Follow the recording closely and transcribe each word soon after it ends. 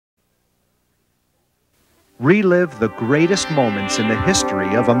Relive the greatest moments in the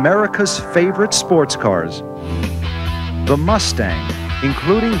history of America's favorite sports cars. The Mustang,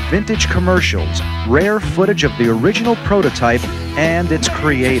 including vintage commercials, rare footage of the original prototype, and its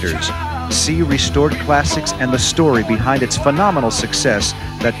creators. See restored classics and the story behind its phenomenal success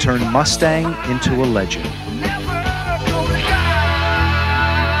that turned Mustang into a legend.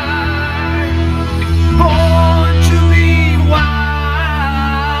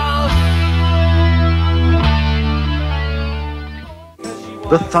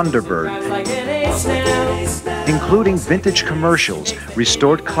 The Thunderbird, including vintage commercials,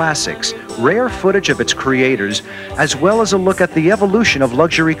 restored classics, rare footage of its creators, as well as a look at the evolution of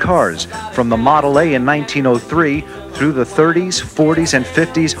luxury cars from the Model A in 1903 through the 30s, 40s, and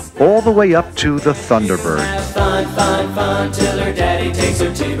 50s, all the way up to the Thunderbird. Have fun, fun, fun, till her daddy takes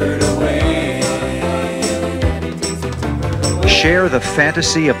her T-Bird away. Share the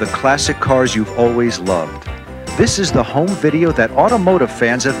fantasy of the classic cars you've always loved. This is the home video that automotive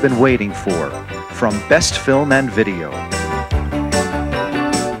fans have been waiting for, from Best Film and Video.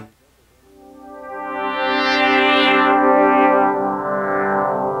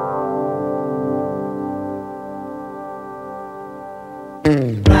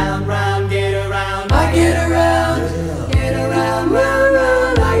 Round, round, get around, I get around, get around, round,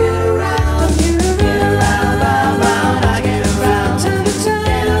 round, I get around, get around, round, round, I get around,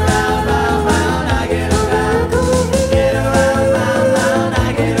 get around, round, round, I get around, get around, round, round,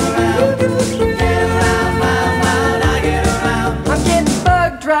 I get around, get around, round, round, I get around. I'm getting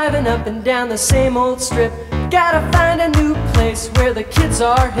bugged driving up and down the same old strip. Gotta find a new place where the kids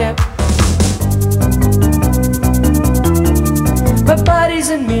are hip. My buddies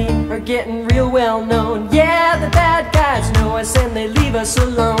and me are getting real well known. Yeah, the bad guys know us and they leave us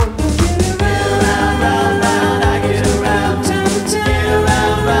alone. Get around, round, round, I get around. Get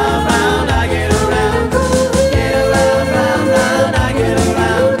around, round, round, I get around. Get around, round, round, I get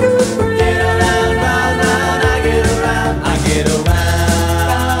around. Get around, round, round, I get around. I get around.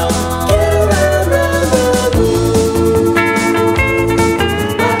 Get around, round, round, ooh.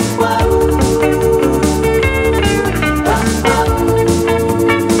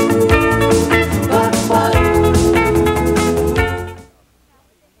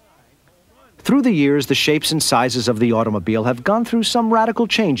 Through the years, the shapes and sizes of the automobile have gone through some radical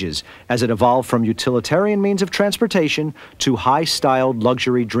changes as it evolved from utilitarian means of transportation to high-styled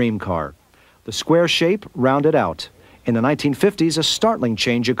luxury dream car. The square shape rounded out. In the 1950s, a startling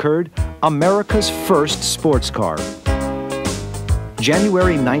change occurred: America's first sports car.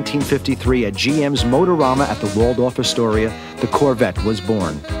 January 1953, at GM's Motorama at the Waldorf Astoria, the Corvette was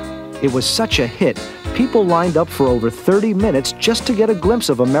born. It was such a hit, people lined up for over 30 minutes just to get a glimpse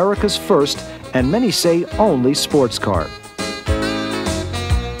of America's first, and many say only, sports car.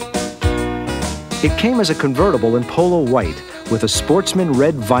 It came as a convertible in polo white with a sportsman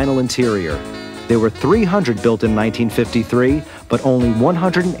red vinyl interior. There were 300 built in 1953, but only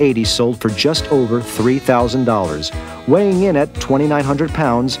 180 sold for just over $3,000, weighing in at 2,900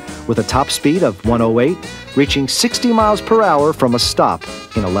 pounds with a top speed of 108, reaching 60 miles per hour from a stop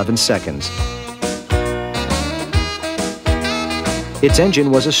in 11 seconds. Its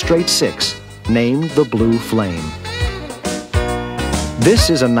engine was a straight six, named the Blue Flame. This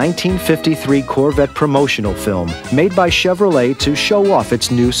is a 1953 Corvette promotional film made by Chevrolet to show off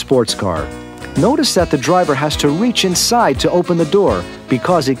its new sports car. Notice that the driver has to reach inside to open the door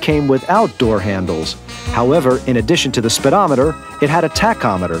because it came without door handles. However, in addition to the speedometer, it had a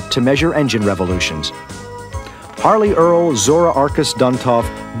tachometer to measure engine revolutions. Harley Earl, Zora Arkus Duntov,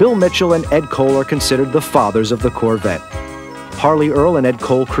 Bill Mitchell, and Ed Cole are considered the fathers of the Corvette. Harley Earl and Ed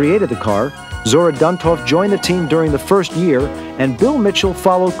Cole created the car, Zora Duntov joined the team during the first year, and Bill Mitchell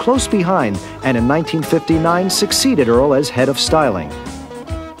followed close behind and in 1959 succeeded Earl as head of styling.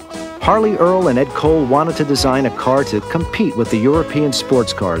 Harley Earl and Ed Cole wanted to design a car to compete with the European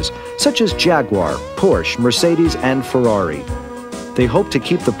sports cars, such as Jaguar, Porsche, Mercedes, and Ferrari. They hoped to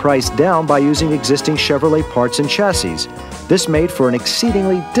keep the price down by using existing Chevrolet parts and chassis. This made for an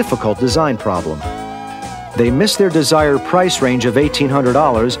exceedingly difficult design problem. They missed their desired price range of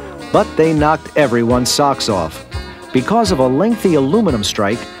 $1,800, but they knocked everyone's socks off. Because of a lengthy aluminum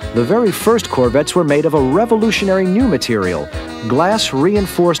strike, the very first Corvettes were made of a revolutionary new material, glass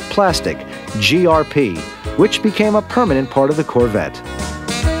reinforced plastic, GRP, which became a permanent part of the Corvette.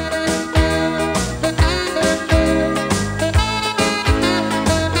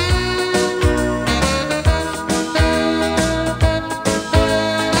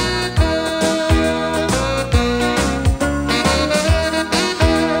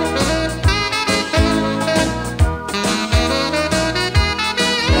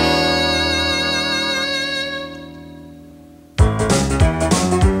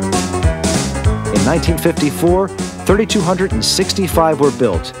 1954, 3,265 were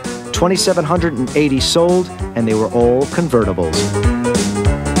built, 2,780 sold, and they were all convertibles.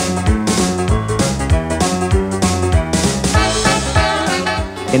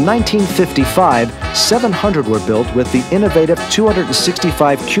 In 1955, 700 were built with the innovative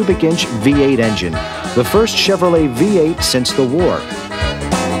 265 cubic inch V8 engine, the first Chevrolet V8 since the war.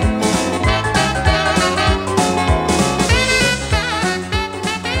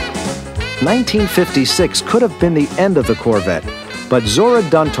 (1956) could have been the end of the Corvette, but Zora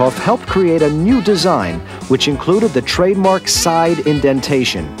Duntov helped create a new design, which included the trademark side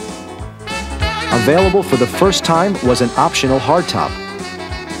indentation. Available for the first time was an optional hardtop.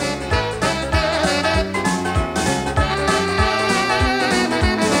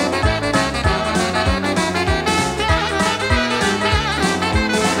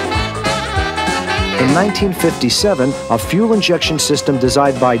 In 1957, a fuel injection system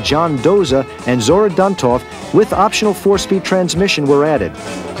designed by John Doza and Zora Duntov with optional 4-speed transmission were added.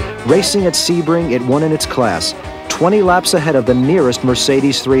 Racing at Sebring, it won in its class, 20 laps ahead of the nearest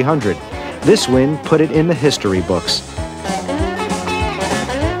Mercedes 300. This win put it in the history books.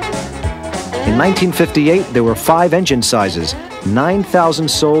 In 1958, there were 5 engine sizes, 9,000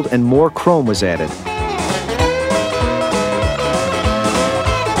 sold, and more chrome was added.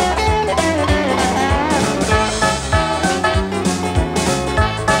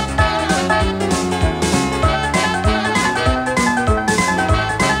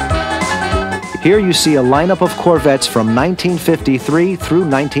 Here you see a lineup of Corvettes from 1953 through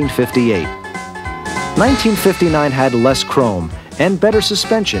 1958. 1959 had less chrome and better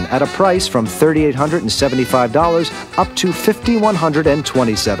suspension at a price from $3,875 up to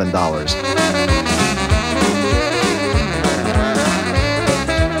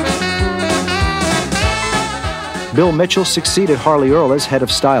 $5,127. Bill Mitchell succeeded Harley Earl as head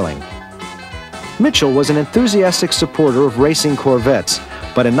of styling. Mitchell was an enthusiastic supporter of racing Corvettes,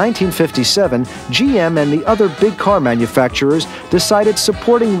 but in 1957, GM and the other big car manufacturers decided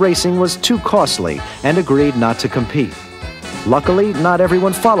supporting racing was too costly and agreed not to compete. Luckily, not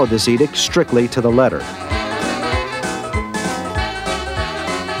everyone followed this edict strictly to the letter.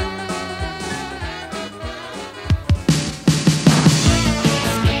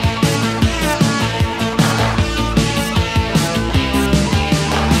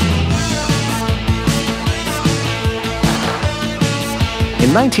 In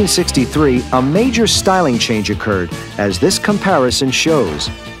 1963, a major styling change occurred, as this comparison shows.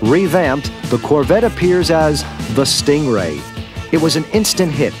 Revamped, the Corvette appears as the Stingray. It was an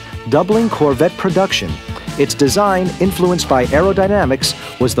instant hit, doubling Corvette production. Its design, influenced by aerodynamics,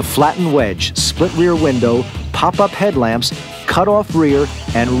 was the flattened wedge, split rear window, pop-up headlamps, cut-off rear,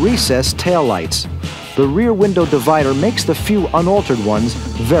 and recessed taillights. The rear window divider makes the few unaltered ones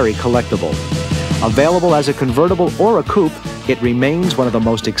very collectible. Available as a convertible or a coupe, it remains one of the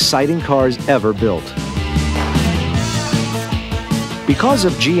most exciting cars ever built. Because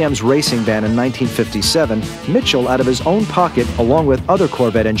of GM's racing ban in 1957, Mitchell, out of his own pocket, along with other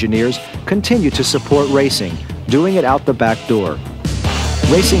Corvette engineers, continued to support racing, doing it out the back door.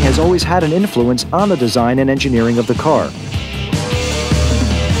 Racing has always had an influence on the design and engineering of the car.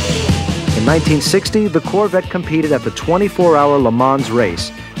 In 1960, the Corvette competed at the 24-hour Le Mans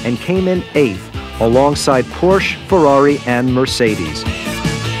race and came in 8th, alongside Porsche, Ferrari, and Mercedes.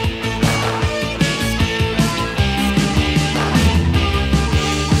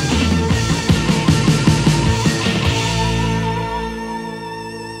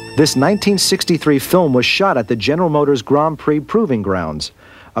 This 1963 film was shot at the General Motors Grand Prix Proving Grounds.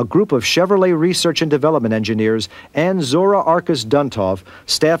 A group of Chevrolet research and development engineers and Zora Arkus Duntov,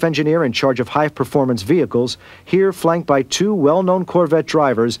 staff engineer in charge of high-performance vehicles, here flanked by 2 well-known Corvette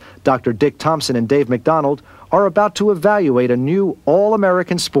drivers, Dr. Dick Thompson and Dave McDonald, are about to evaluate a new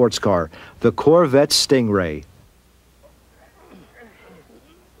all-American sports car, the Corvette Stingray.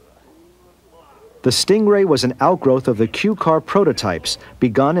 The Stingray was an outgrowth of the Q car prototypes,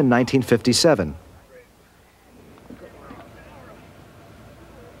 begun in 1957.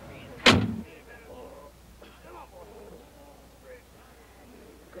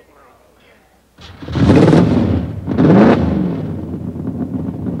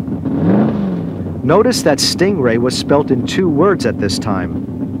 Notice that Stingray was spelt in 2 words at this time.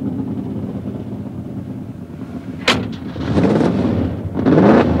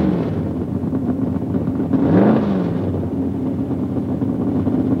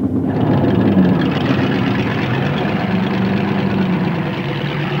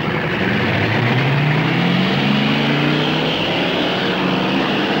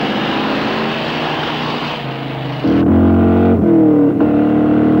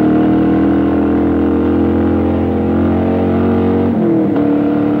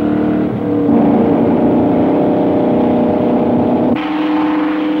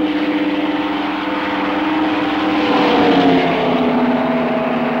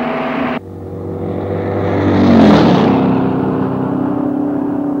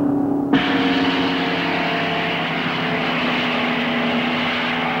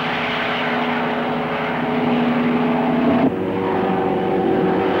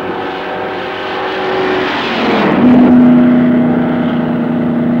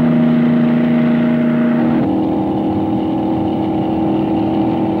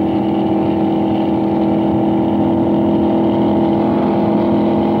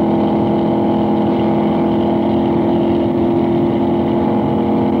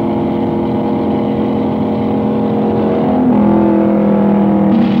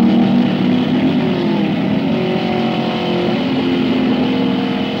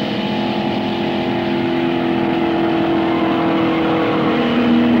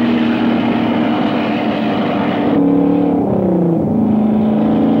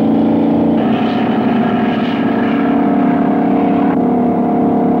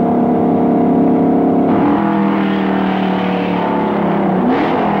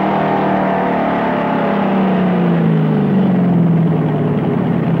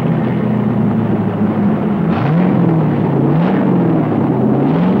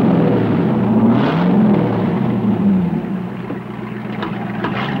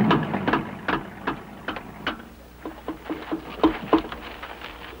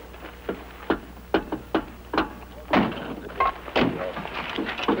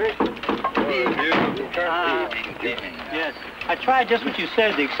 tried just what you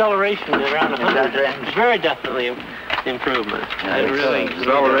said, the acceleration around 100. Very definitely improvement. Yeah, really,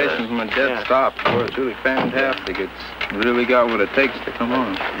 acceleration from a dead stop. Boy, it's really fantastic. It's really got what it takes to come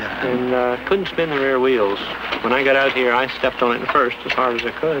on. Yeah. And couldn't spin the rear wheels. When I got out here, I stepped on it first as hard as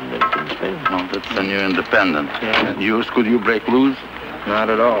I could, and it didn't spin. Oh, that's when you're independent. Yeah. Could you break loose? Not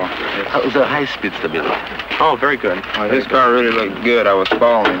at all. How's the high-speed stability? Oh, very good. His car really looked good. I was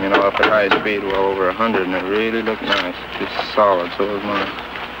following, you know, up at high speed, well over 100, and it really looked nice. Just solid, so was mine.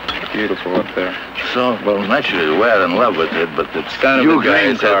 Beautiful up there. So, well, naturally, we're in love with it, but it's kind of a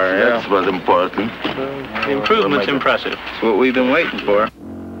dream car, That's what's important. The improvement's impressive. That's what we've been waiting for.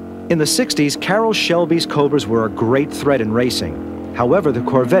 In the 60s, Carroll Shelby's Cobras were a great threat in racing. However, the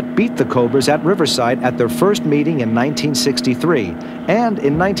Corvette beat the Cobras at Riverside at their first meeting in 1963. And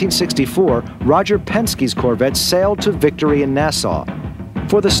in 1964, Roger Penske's Corvette sailed to victory in Nassau.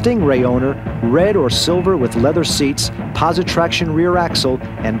 For the Stingray owner, red or silver with leather seats, posi-traction rear axle,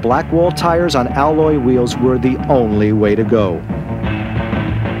 and black wall tires on alloy wheels were the only way to go.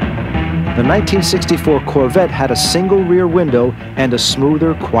 The 1964 Corvette had a single rear window and a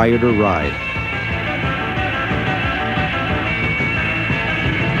smoother, quieter ride.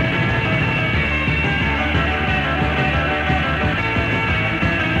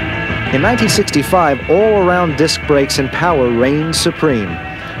 In 1965, all-around disc brakes and power reigned supreme.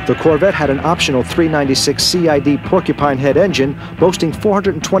 The Corvette had an optional 396 CID Porcupine head engine boasting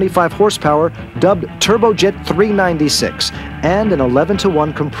 425 horsepower, dubbed Turbojet 396, and an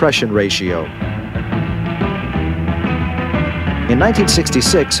 11-to-1 compression ratio. In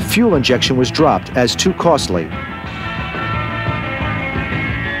 1966, fuel injection was dropped as too costly.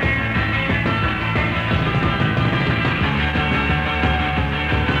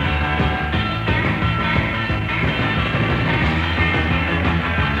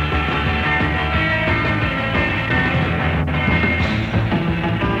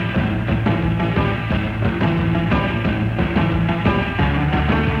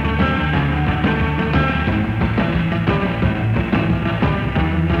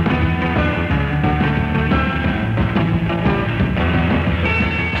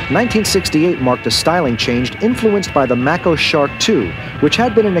 In 1968 marked a styling change influenced by the Mako Shark II, which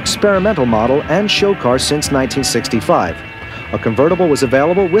had been an experimental model and show car since 1965. A convertible was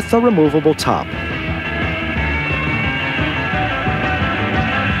available with a removable top.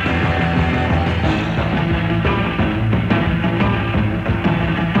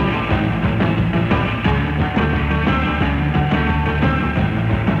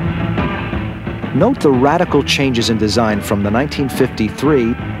 Note the radical changes in design from the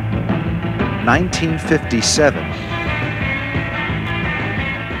 1953, 1957,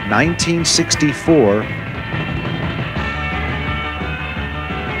 1964,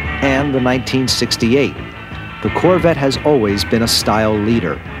 and the 1968. The Corvette has always been a style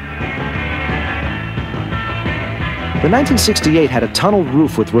leader. The 1968 had a tunneled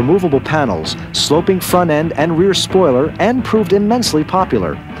roof with removable panels, sloping front end and rear spoiler, and proved immensely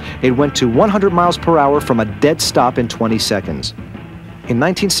popular. It went to 100 miles per hour from a dead stop in 20 seconds. In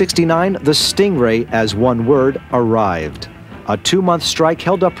 1969, the Stingray, as one word, arrived. A 2-month strike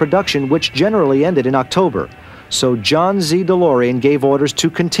held up production, which generally ended in October. So John Z. DeLorean gave orders to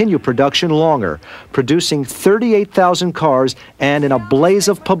continue production longer, producing 38,000 cars, and in a blaze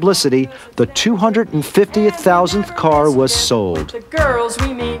of publicity, the 250,000th car was sold. The girls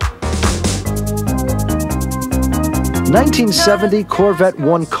we meet. 1970 Corvette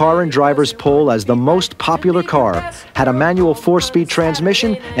won Car and Driver's poll as the most popular car, had a manual 4-speed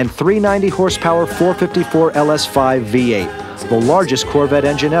transmission and 390 horsepower 454 LS5 V8, the largest Corvette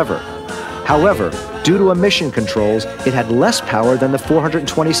engine ever. However, due to emission controls, it had less power than the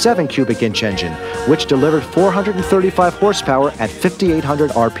 427 cubic inch engine, which delivered 435 horsepower at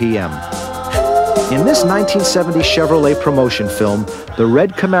 5,800 RPM. In this 1970 Chevrolet promotion film, the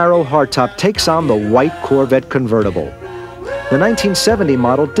red Camaro hardtop takes on the white Corvette convertible. The 1970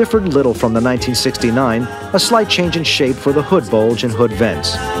 model differed little from the 1969, a slight change in shape for the hood bulge and hood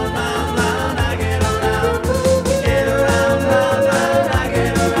vents.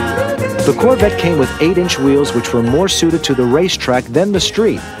 The Corvette came with 8-inch wheels which were more suited to the racetrack than the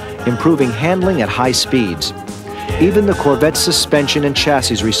street, improving handling at high speeds. Even the Corvette's suspension and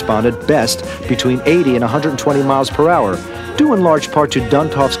chassis responded best between 80 and 120 miles per hour, due in large part to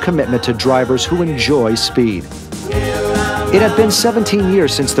Dunthoff's commitment to drivers who enjoy speed. It had been 17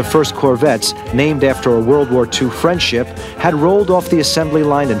 years since the first Corvettes, named after a World War II friendship, had rolled off the assembly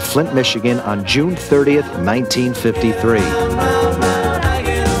line in Flint, Michigan on June 30th, 1953.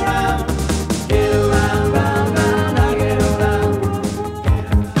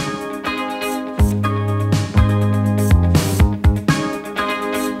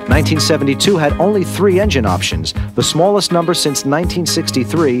 1972 had only 3 engine options, the smallest number since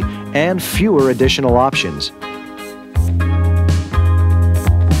 1963, and fewer additional options.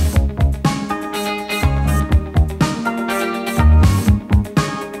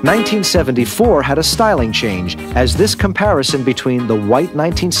 1974 had a styling change, as this comparison between the white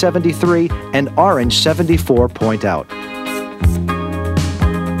 1973 and orange 74 point out.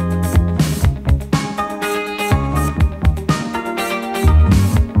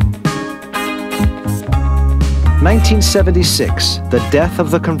 1976, the death of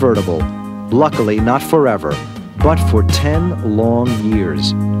the convertible. Luckily, not forever, but for 10 long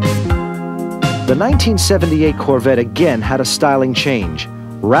years. The 1978 Corvette again had a styling change.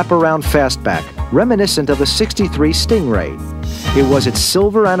 Wraparound fastback, reminiscent of the '63 Stingray. It was its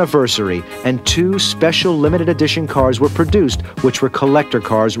silver anniversary, and 2 special limited edition cars were produced, which were collector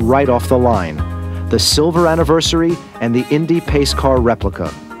cars right off the line. The silver anniversary and the Indy Pace Car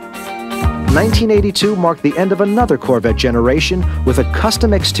replica. 1982 marked the end of another Corvette generation with a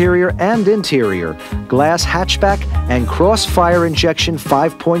custom exterior and interior, glass hatchback, and crossfire injection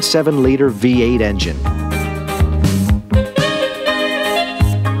 5.7-liter V8 engine.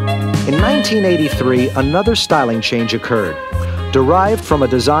 In 1983, another styling change occurred. Derived from a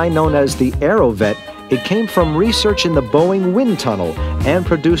design known as the Aerovette, it came from research in the Boeing wind tunnel and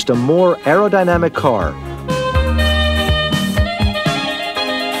produced a more aerodynamic car.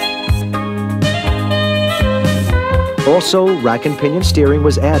 Also, rack and pinion steering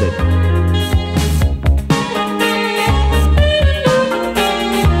was added.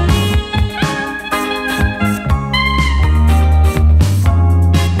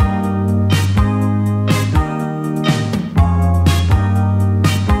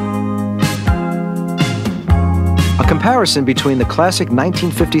 A comparison between the classic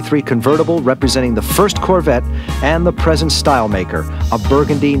 1953 convertible representing the first Corvette and the present style maker, a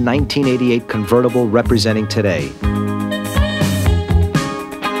burgundy 1988 convertible representing today.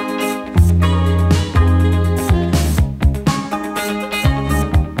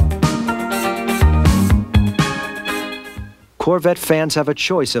 Corvette fans have a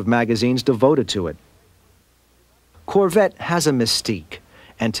choice of magazines devoted to it. Corvette has a mystique,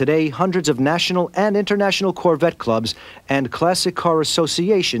 and today hundreds of national and international Corvette clubs and classic car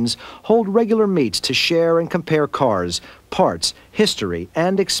associations hold regular meets to share and compare cars, parts, history,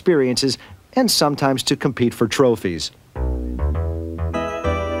 and experiences, and sometimes to compete for trophies.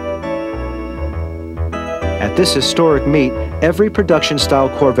 At this historic meet, every production-style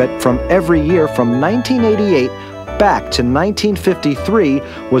Corvette from every year from 1988 back to 1953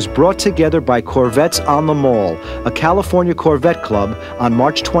 was brought together by Corvettes on the Mall, a California Corvette club, on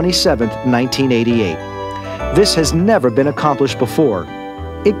March 27, 1988. This has never been accomplished before.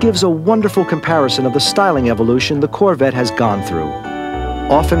 It gives a wonderful comparison of the styling evolution the Corvette has gone through.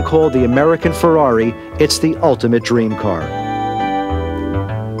 Often called the American Ferrari, it's the ultimate dream car.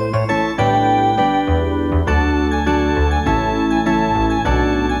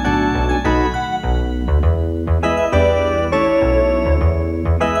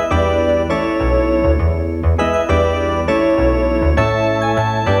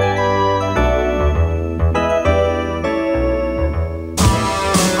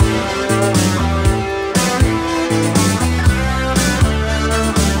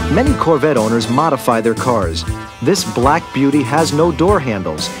 Many Corvette owners modify their cars. This black beauty has no door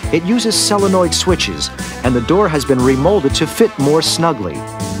handles. It uses solenoid switches, and the door has been remolded to fit more snugly.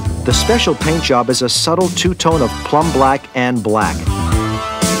 The special paint job is a subtle two-tone of plum black and black.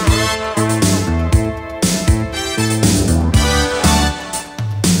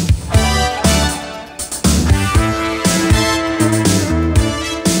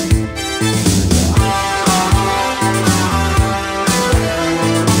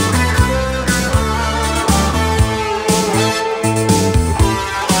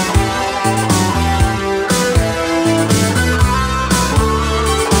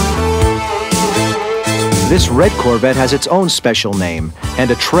 This red Corvette has its own special name and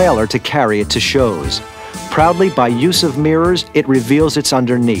a trailer to carry it to shows. Proudly, by use of mirrors, it reveals its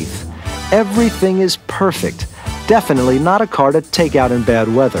underneath. Everything is perfect. Definitely not a car to take out in bad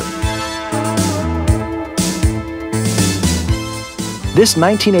weather. This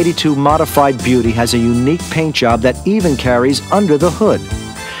 1982 modified beauty has a unique paint job that even carries under the hood.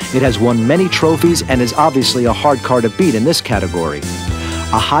 It has won many trophies and is obviously a hard car to beat in this category.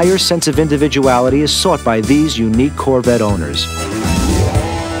 A higher sense of individuality is sought by these unique Corvette owners.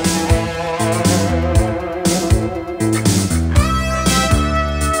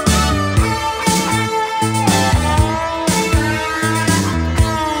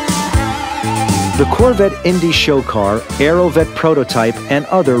 The Corvette Indy show car, Aerovet prototype, and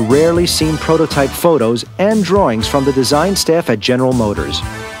other rarely seen prototype photos and drawings from the design staff at General Motors.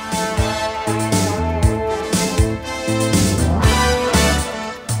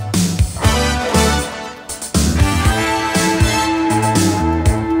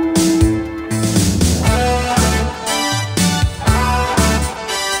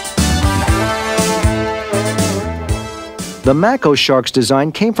 The Mako Shark's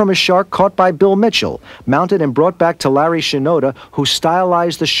design came from a shark caught by Bill Mitchell, mounted and brought back to Larry Shinoda, who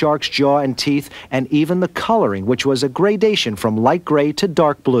stylized the shark's jaw and teeth and even the coloring, which was a gradation from light gray to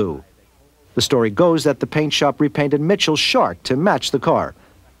dark blue. The story goes that the paint shop repainted Mitchell's shark to match the car.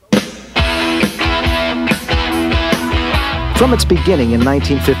 From its beginning in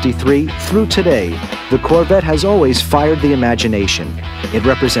 1953 through today, the Corvette has always fired the imagination. It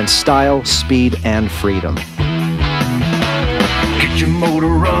represents style, speed, and freedom. Get your motor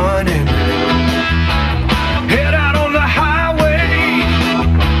running, head out on the highway,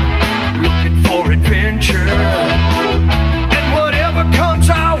 looking for adventure, and whatever comes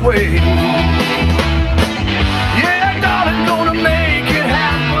our way. Yeah, darling, gonna make it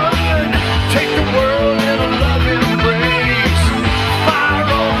happen, take the world in a loving embrace, fire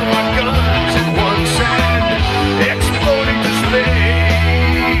all of our guns in one sand, exploding to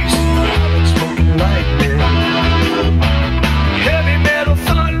space, smoking lightning, heavy metal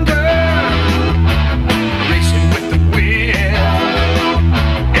thunder, racing with the wind,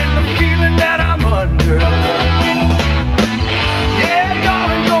 and the feeling that I'm under. Yeah,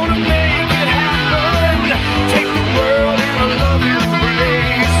 darling, gonna make it happen, take the world in a loving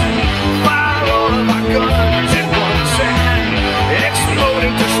embrace, fire all of our guns in one sand, explode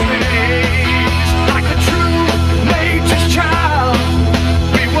into space. Like a true nature's child,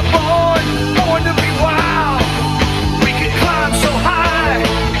 we were born to be wild. We can climb so high,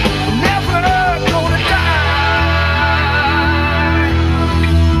 never gonna die.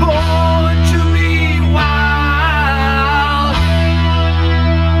 Born to be wild.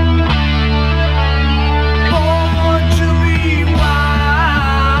 Born to be wild.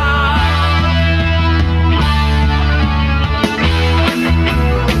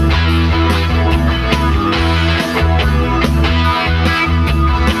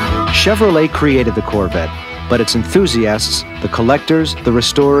 Chevrolet created the Corvette, but its enthusiasts, the collectors, the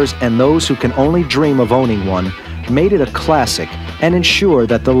restorers, and those who can only dream of owning one, made it a classic and ensure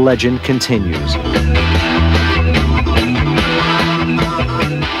that the legend continues.